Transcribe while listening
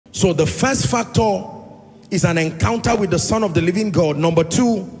So the first factor is an encounter with the Son of the living God. Number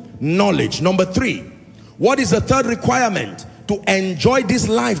two, knowledge. Number three, what is the third requirement to enjoy this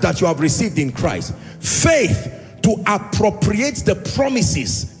life that you have received in Christ? Faith to appropriate the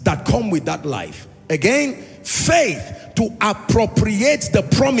promises that come with that life. Again, faith to appropriate the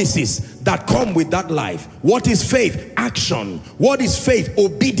promises that come with that life. What is faith? Action. What is faith?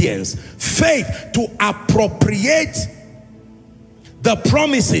 Obedience. Faith to appropriate the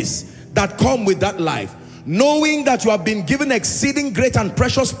promises that come with that life. Knowing that you have been given exceeding great and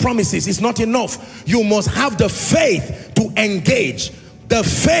precious promises is not enough. You must have the faith to engage, the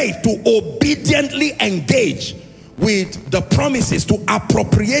faith to obediently engage with the promises, to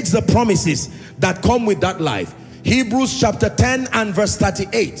appropriate the promises that come with that life. Hebrews chapter 10 and verse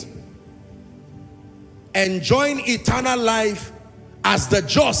 38. Enjoying eternal life as the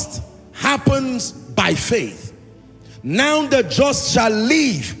just happens by faith. Now the just shall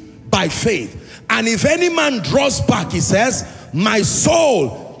live by faith. And if any man draws back, he says, my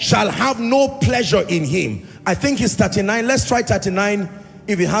soul shall have no pleasure in him. I think it's 39. Let's try 39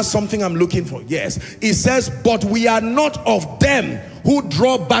 if it has something I'm looking for. Yes. It says, but we are not of them who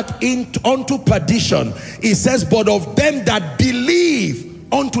draw back unto perdition. It says, but of them that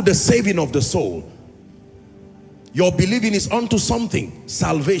believe unto the saving of the soul. Your believing is unto something,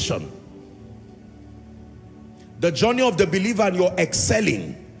 salvation. The journey of the believer, and you're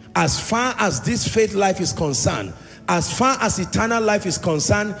excelling. As far as this faith life is concerned, as far as eternal life is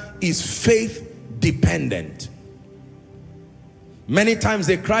concerned, is faith dependent. Many times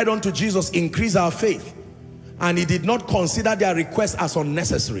they cried unto Jesus, increase our faith. And he did not consider their request as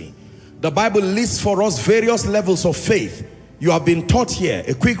unnecessary. The Bible lists for us various levels of faith. You have been taught here.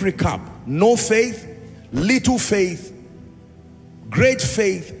 A quick recap. No faith, little faith, great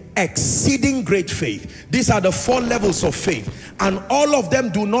faith, exceeding great faith. These are the four levels of faith, and all of them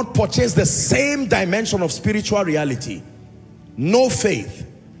do not purchase the same dimension of spiritual reality. No faith,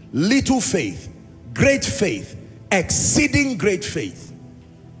 little faith, great faith, exceeding great faith.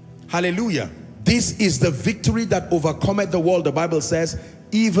 Hallelujah. This is the victory that overcometh the world. The Bible says,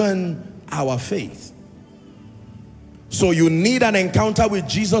 even our faith. So you need an encounter with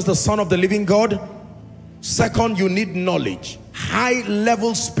Jesus, the Son of the living God. Second, you need knowledge, high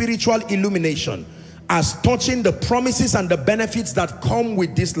level spiritual illumination as touching the promises and the benefits that come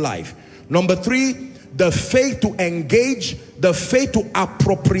with this life. Number three, the faith to engage, the faith to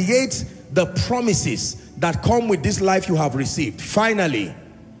appropriate the promises that come with this life you have received. Finally,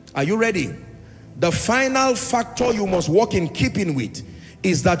 are you ready? The final factor you must walk in keeping with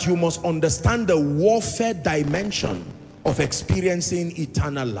is that you must understand the warfare dimension of experiencing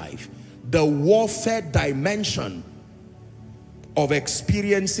eternal life. The warfare dimension of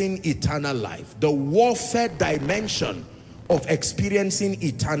experiencing eternal life. The warfare dimension of experiencing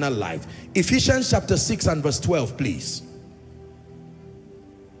eternal life. Ephesians chapter 6 and verse 12, please.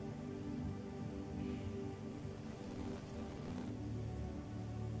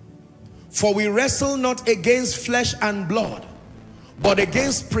 For we wrestle not against flesh and blood, but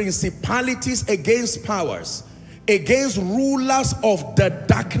against principalities, against powers, against rulers of the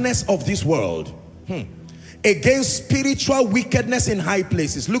darkness of this world, against spiritual wickedness in high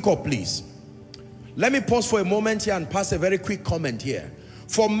places. Look up, please. Let me pause for a moment here and pass a very quick comment here.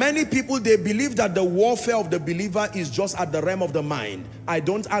 For many people, they believe that the warfare of the believer is just at the realm of the mind. I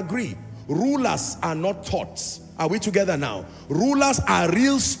don't agree. Rulers are not thoughts. Are we together now? Rulers are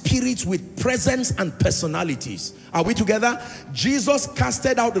real spirits with presence and personalities. Are we together? Jesus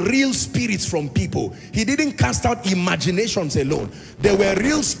casted out real spirits from people. He didn't cast out imaginations alone. There were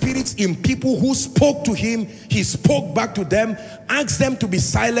real spirits in people who spoke to him. He spoke back to them, asked them to be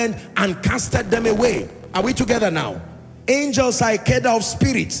silent, and casted them away. Are we together now? Angels are a cadre of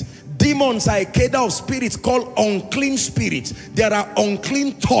spirits. Demons are a cadre of spirits called unclean spirits. There are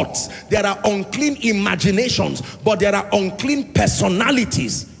unclean thoughts. There are unclean imaginations. But there are unclean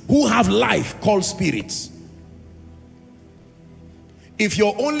personalities who have life called spirits. If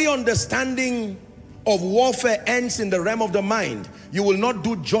your only understanding of warfare ends in the realm of the mind, you will not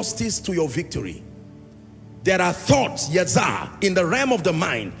do justice to your victory. There are thoughts, yezah, in the realm of the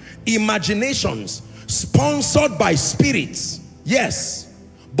mind. Imaginations sponsored by spirits. Yes.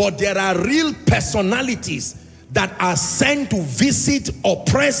 But there are real personalities that are sent to visit,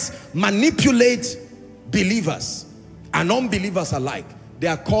 oppress, manipulate believers and unbelievers alike. They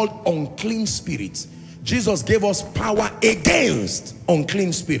are called unclean spirits. Jesus gave us power against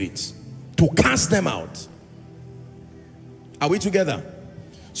unclean spirits to cast them out. Are we together?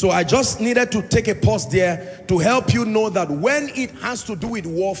 So I just needed to take a pause there to help you know that when it has to do with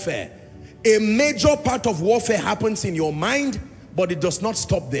warfare, a major part of warfare happens in your mind, But it does not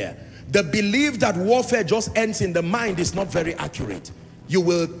stop there. The belief that warfare just ends in the mind is not very accurate. You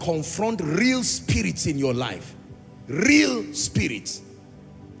will confront real spirits in your life. Real spirits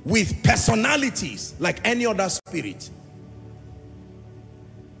with personalities like any other spirit.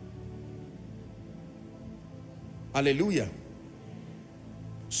 Hallelujah.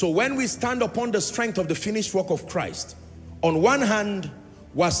 So when we stand upon the strength of the finished work of Christ, on one hand,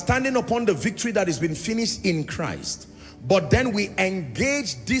 we're standing upon the victory that has been finished in Christ. But then we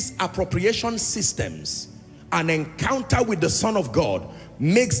engage these appropriation systems. An encounter with the Son of God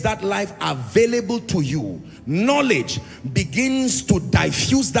makes that life available to you. Knowledge begins to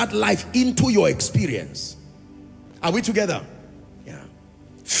diffuse that life into your experience. Are we together? Yeah.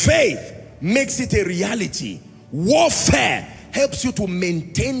 Faith makes it a reality. Warfare helps you to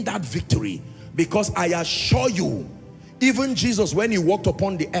maintain that victory, because I assure you, even Jesus, when he walked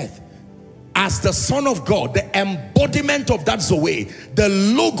upon the earth as the Son of God, the embodiment of that Zoe, the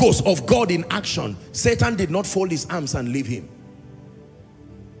logos of God in action, Satan did not fold his arms and leave him.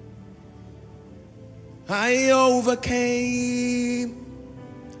 I overcame,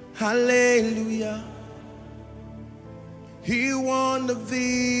 hallelujah. He won the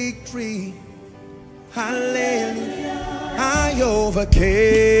victory, hallelujah. I overcame,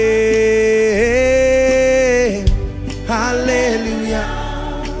 hallelujah.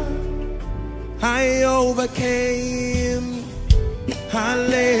 I overcame,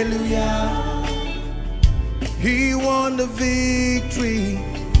 hallelujah. He won the victory,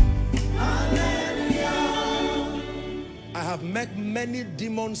 hallelujah. I have met many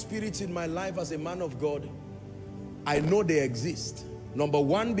demon spirits in my life as a man of God. I know they exist. Number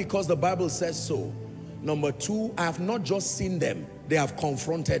one, because the Bible says so. Number two, I have not just seen them, they have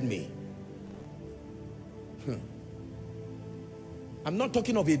confronted me. I'm not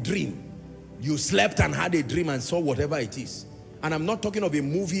talking of a dream. You slept and had a dream and saw whatever it is. And I'm not talking of a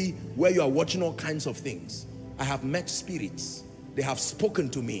movie where you are watching all kinds of things. I have met spirits. They have spoken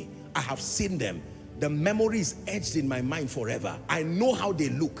to me. I have seen them. The memory is etched in my mind forever. I know how they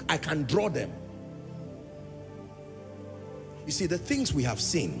look. I can draw them. You see, the things we have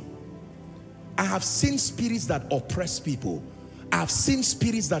seen. I have seen spirits that oppress people. I have seen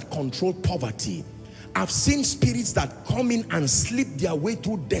spirits that control poverty. I've seen spirits that come in and slip their way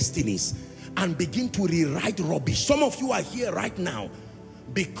through destinies and begin to rewrite rubbish. Some of you are here right now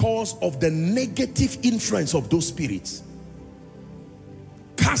because of the negative influence of those spirits,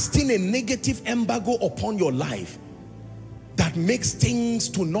 casting a negative embargo upon your life that makes things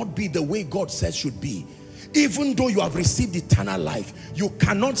to not be the way God says should be. Even though you have received eternal life, you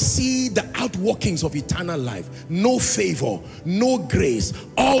cannot see the outworkings of eternal life. No favor, no grace,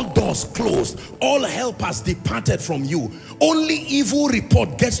 all doors closed, all helpers departed from you. Only evil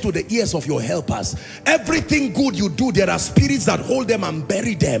report gets to the ears of your helpers. Everything good you do, there are spirits that hold them and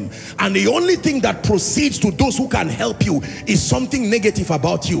bury them. And the only thing that proceeds to those who can help you is something negative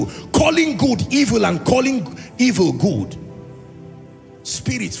about you. Calling good evil and calling evil good.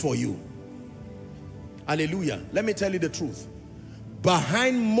 Spirits for you. Hallelujah. Let me tell you the truth.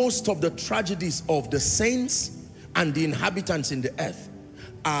 Behind most of the tragedies of the saints and the inhabitants in the earth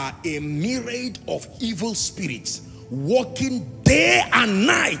are a myriad of evil spirits working day and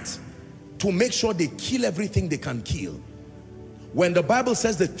night to make sure they kill everything they can kill. When the Bible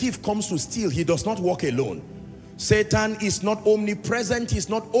says the thief comes to steal, he does not walk alone. Satan is not omnipresent, he's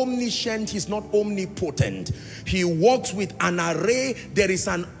not omniscient, he's not omnipotent. He works with an array. There is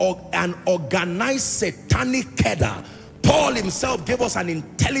an organized satanic cadre. Paul himself gave us an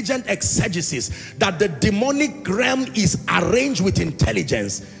intelligent exegesis that the demonic realm is arranged with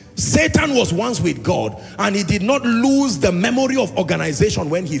intelligence. Satan was once with God and he did not lose the memory of organization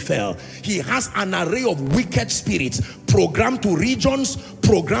when he fell. He has an array of wicked spirits programmed to regions,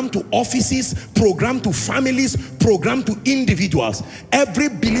 programmed to offices, programmed to families, programmed to individuals. Every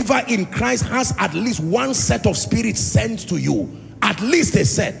believer in Christ has at least one set of spirits sent to you. At least a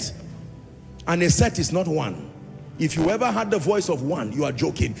set. And a set is not one. If you ever had the voice of one, you are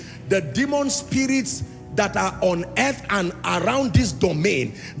joking. The demon spirits that are on earth and around this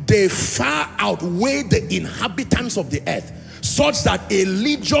domain, they far outweigh the inhabitants of the earth, such that a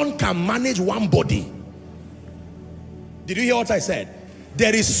legion can manage one body. Did you hear what I said?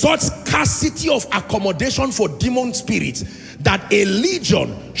 There is such scarcity of accommodation for demon spirits that a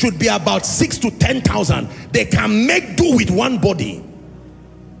legion should be about 6,000 to 10,000. They can make do with one body.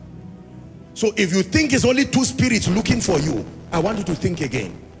 So if you think it's only two spirits looking for you, I want you to think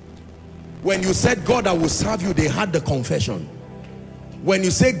again. When you said, God, I will serve you, they had the confession. When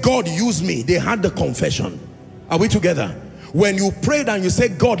you say, God, use me, they had the confession. Are we together? When you prayed and you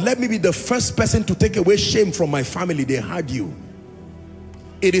said, God, let me be the first person to take away shame from my family, they had you.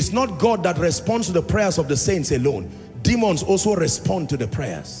 It is not God that responds to the prayers of the saints alone. Demons also respond to the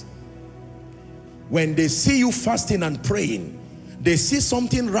prayers. When they see you fasting and praying, they see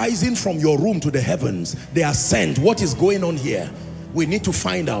something rising from your room to the heavens. They are sent. What is going on here? We need to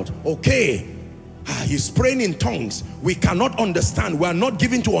find out. Okay, he's praying in tongues. We cannot understand. We are not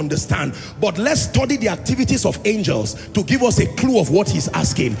given to understand. But let's study the activities of angels to give us a clue of what he's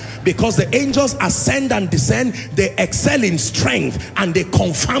asking. Because the angels ascend and descend. They excel in strength and they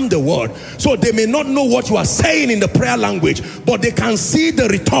confirm the word. So they may not know what you are saying in the prayer language, but they can see the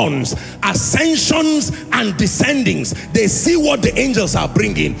returns, ascensions and descendings. They see what the angels are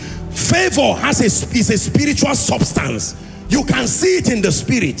bringing. Favor is a spiritual substance. You can see it in the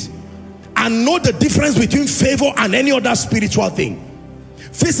spirit and know the difference between favor and any other spiritual thing.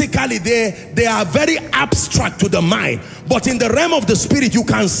 Physically, they are very abstract to the mind, but in the realm of the spirit, you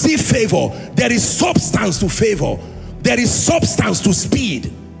can see favor. There is substance to favor. There is substance to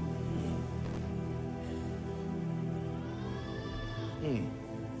speed.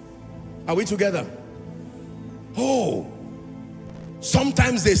 Are we together? Oh,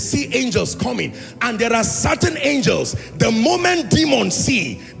 sometimes they see angels coming, and there are certain angels, the moment demons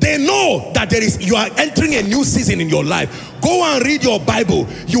see, they know that you are entering a new season in your life. Go and read your Bible.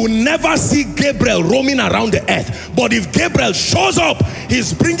 You never see Gabriel roaming around the earth, but if Gabriel shows up,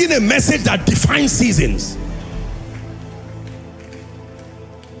 he's bringing a message that defines seasons.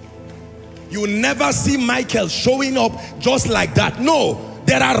 You never see Michael showing up just like that. No,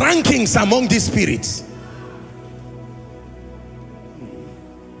 there are rankings among these spirits.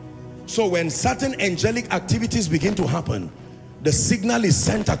 So when certain angelic activities begin to happen, the signal is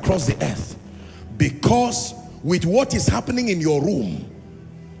sent across the earth. Because with what is happening in your room,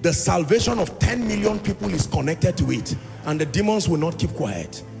 the salvation of 10 million people is connected to it. And the demons will not keep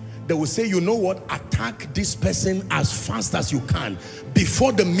quiet. They will say, you know what, attack this person as fast as you can.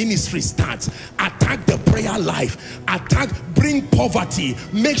 Before the ministry starts, attack the prayer life. Bring poverty.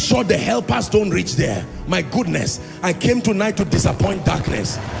 Make sure the helpers don't reach there. My goodness, I came tonight to disappoint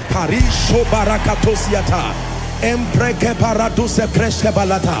darkness.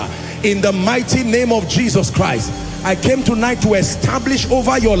 In the mighty name of Jesus Christ, I came tonight to establish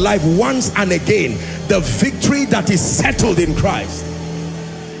over your life once and again the victory that is settled in Christ.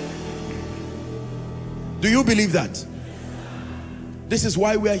 Do you believe that? This is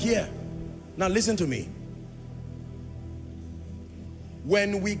why we are here. Now listen to me.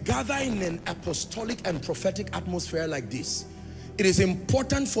 When we gather in an apostolic and prophetic atmosphere like this, it is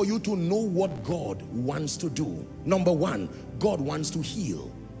important for you to know what God wants to do. Number one, God wants to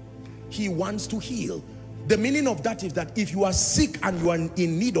heal. He wants to heal. The meaning of that is that if you are sick and you are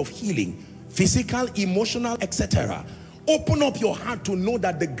in need of healing, physical, emotional, etc., open up your heart to know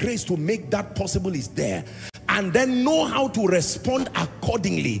that the grace to make that possible is there, and then know how to respond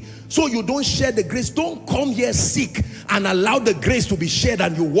accordingly. So you don't share the grace. Don't come here sick and allow the grace to be shared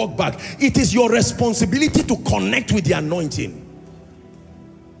and you walk back. It is your responsibility to connect with the anointing.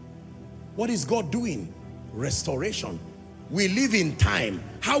 What is God doing? Restoration. We live in time.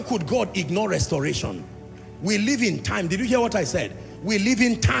 How could God ignore restoration? We live in time. Did you hear what I said? We live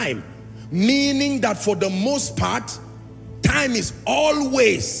in time, meaning that for the most part, time is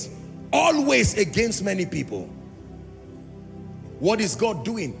always against many people. What is God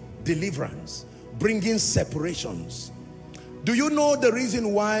doing? Deliverance, bringing separations. Do you know the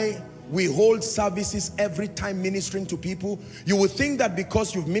reason why we hold services every time ministering to people? You would think that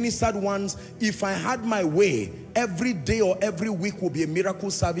because you've ministered once, if I had my way, every day or every week will be a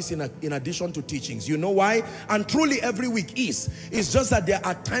miracle service in addition to teachings. You know why? And truly every week is. It's just that there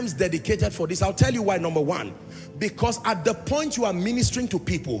are times dedicated for this. I'll tell you why. Number one, because at the point you are ministering to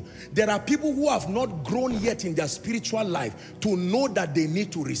people, there are people who have not grown yet in their spiritual life to know that they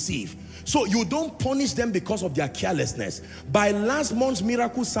need to receive. So you don't punish them because of their carelessness. By last month's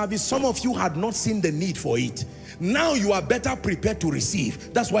miracle service, some of you had not seen the need for it. Now you are better prepared to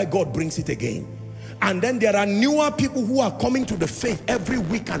receive. That's why God brings it again. And then there are newer people who are coming to the faith every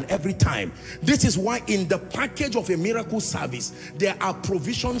week and every time. This is why in the package of a miracle service, there are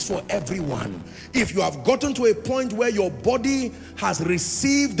provisions for everyone. If you have gotten to a point where your body has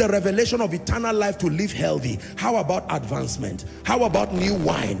received the revelation of eternal life to live healthy, how about advancement? How about new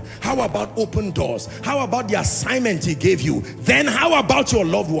wine? How about open doors? How about the assignment he gave you? Then how about your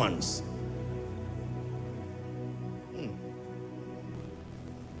loved ones?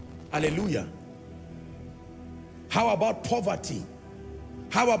 Hallelujah. How about poverty?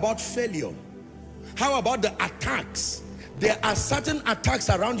 How about failure? How about the attacks? There are certain attacks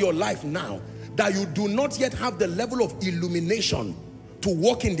around your life now that you do not yet have the level of illumination to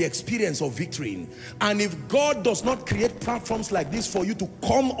walk in the experience of victory. And if God does not create platforms like this for you to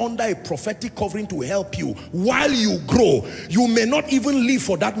come under a prophetic covering to help you while you grow, you may not even live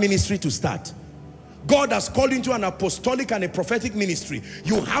for that ministry to start. God has called into an apostolic and a prophetic ministry.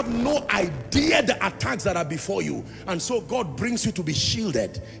 You have no idea the attacks that are before you. And so God brings you to be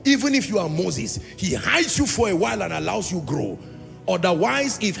shielded. Even if you are Moses, he hides you for a while and allows you grow.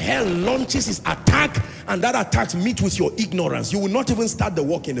 Otherwise, if hell launches its attack and that attack meet with your ignorance, you will not even start the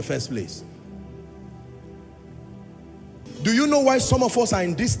work in the first place. Do you know why some of us are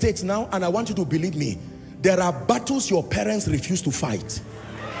in this state now? And I want you to believe me. There are battles your parents refuse to fight.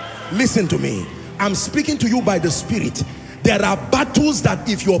 Listen to me. I'm speaking to you by the Spirit. There are battles that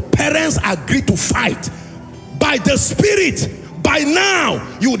if your parents agree to fight by the Spirit, by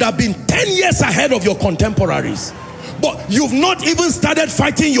now you would have been 10 years ahead of your contemporaries. But you've not even started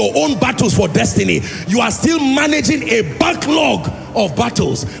fighting your own battles for destiny. You are still managing a backlog of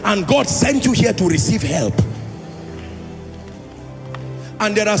battles, and God sent you here to receive help.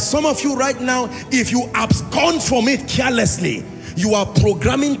 And there are some of you right now, if you abscond from it carelessly, you are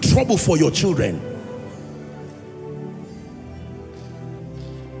programming trouble for your children.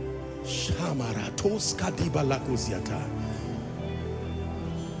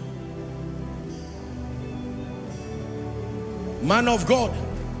 Man of God,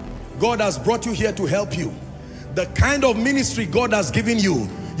 God has brought you here to help you. The kind of ministry God has given you,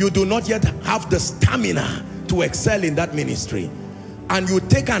 you do not yet have the stamina to excel in that ministry. And you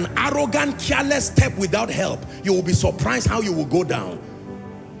take an arrogant, careless step without help, you will be surprised how you will go down.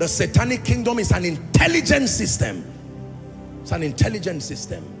 The satanic kingdom is an intelligent system. It's an intelligent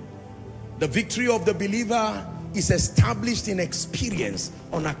system. The victory of the believer is established in experience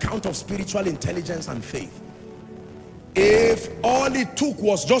on account of spiritual intelligence and faith. If all it took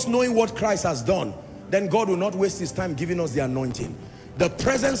was just knowing what Christ has done, then God will not waste his time giving us the anointing. The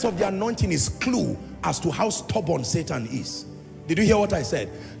presence of the anointing is clue as to how stubborn Satan is. Did you hear what I said?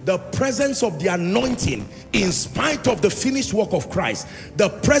 The presence of the anointing, in spite of the finished work of Christ, the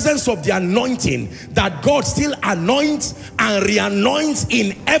presence of the anointing that God still anoints and re-anoints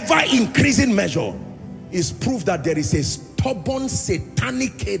in ever increasing measure, is proof that there is a stubborn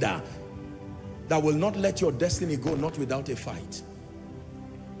satanic cadre that will not let your destiny go, not without a fight.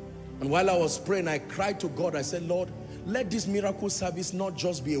 And while I was praying, I cried to God. I said, Lord, let this miracle service not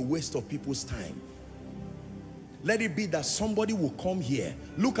just be a waste of people's time. Let it be that somebody will come here.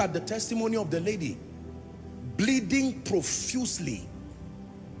 Look at the testimony of the lady, bleeding profusely.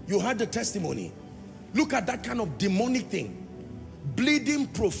 You heard the testimony. Look at that kind of demonic thing, bleeding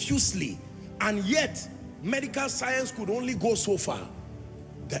profusely, and yet medical science could only go so far.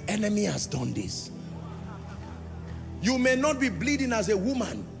 The enemy has done this. You may not be bleeding as a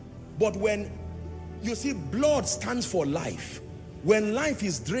woman, but when you see, blood stands for life. When life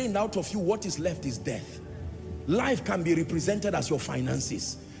is drained out of you, what is left is death. Life can be represented as your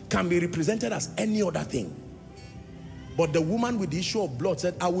finances, can be represented as any other thing. But the woman with the issue of blood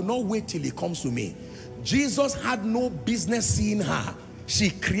said, I will not wait till he comes to me. Jesus had no business seeing her. She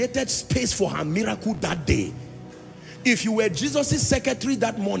created space for her miracle that day. If you were Jesus' secretary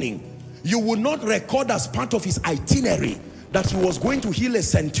that morning, you would not record as part of his itinerary that he was going to heal a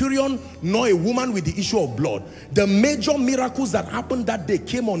centurion nor a woman with the issue of blood. The major miracles that happened that day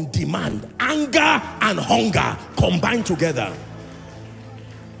came on demand. Anger and hunger combined together.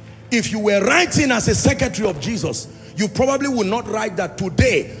 If you were writing as a secretary of Jesus, you probably would not write that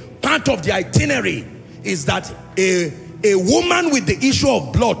today part of the itinerary is that a woman with the issue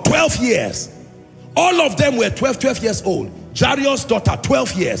of blood, 12 years, all of them were 12 years old. Jairus' daughter,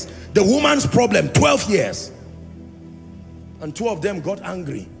 12 years. The woman's problem, 12 years. And two of them got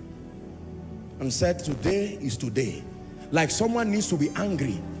angry and said, today is today. Like someone needs to be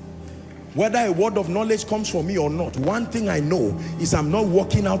angry. Whether a word of knowledge comes from me or not, one thing I know is I'm not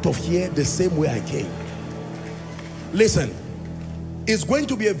walking out of here the same way I came. Listen, it's going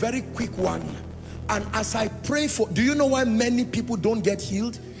to be a very quick one. And as I pray for, do you know why many people don't get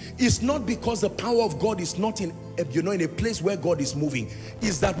healed? It's not because the power of God is not in, in a place where God is moving.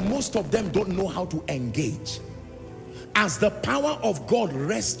 It's that most of them don't know how to engage. As the power of God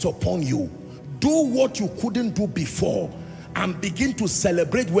rests upon you, do what you couldn't do before and begin to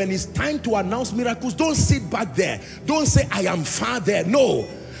celebrate. When it's time to announce miracles, don't sit back there. Don't say, I am far there. No.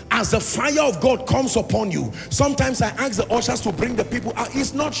 As the fire of God comes upon you, sometimes I ask the ushers to bring the people out.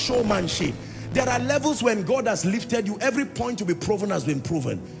 It's not showmanship. There are levels when God has lifted you. Every point to be proven has been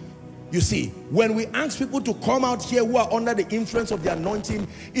proven. You see, when we ask people to come out here who are under the influence of the anointing,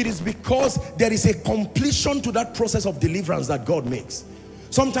 it is because there is a completion to that process of deliverance that God makes.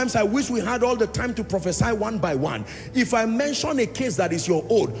 Sometimes I wish we had all the time to prophesy one by one. If I mention a case that is your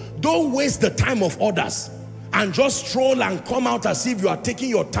own, don't waste the time of others and just stroll and come out as if you are taking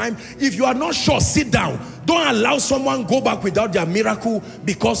your time. If you are not sure, sit down. Don't allow someone go back without their miracle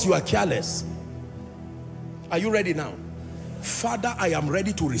because you are careless. Are you ready now? Father, I am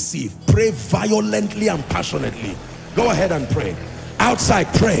ready to receive. Pray violently and passionately. Go ahead and pray. Outside,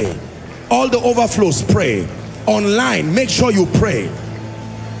 pray. All the overflows, pray. Online, make sure you pray.